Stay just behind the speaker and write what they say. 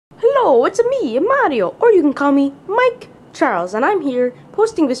Hello, it's me, Mario, or you can call me Mike Charles, and I'm here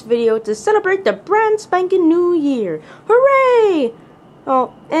posting this video to celebrate the brand spanking new year. Hooray!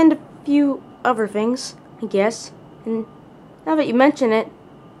 Oh, and a few other things, I guess. And now that you mention it,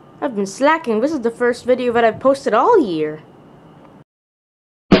 I've been slacking. This is the first video that I've posted all year.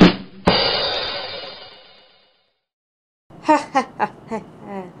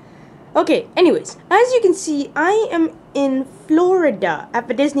 Okay, anyways, as you can see, I am in Florida at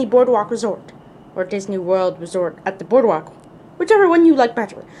the Disney Boardwalk Resort, or Disney World Resort at the Boardwalk, whichever one you like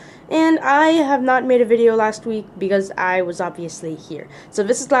better. And I have not made a video last week because I was obviously here. So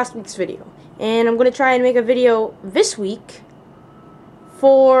this is last week's video, and I'm going to try and make a video this week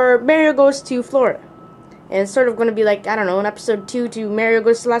for Mario Goes to Florida. And it's sort of going to be like, I don't know, an episode 2 to Mario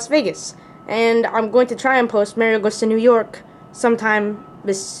Goes to Las Vegas. And I'm going to try and post Mario Goes to New York sometime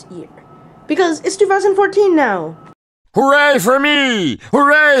this year, because it's 2014 now. Hooray for me!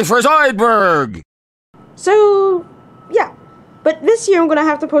 Hooray for Zoidberg! So, yeah. But this year I'm going to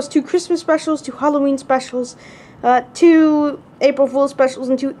have to post 2 Christmas specials, 2 Halloween specials, 2 April Fool's specials,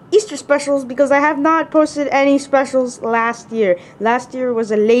 and 2 Easter specials, because I have not posted any specials last year. Last year was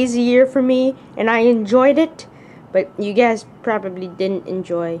a lazy year for me, and I enjoyed it. But you guys probably didn't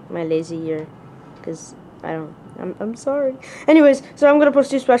enjoy my lazy year, because I'm sorry. Anyways, so I'm gonna post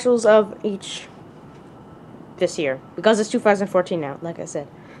 2 specials of each this year, because it's 2014 now, like I said.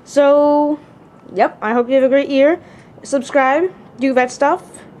 So, yep, I hope you have a great year. Subscribe, do that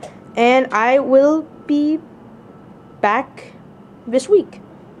stuff, and I will be back this week.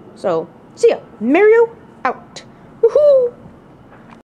 So, see ya. Mario out. Woohoo!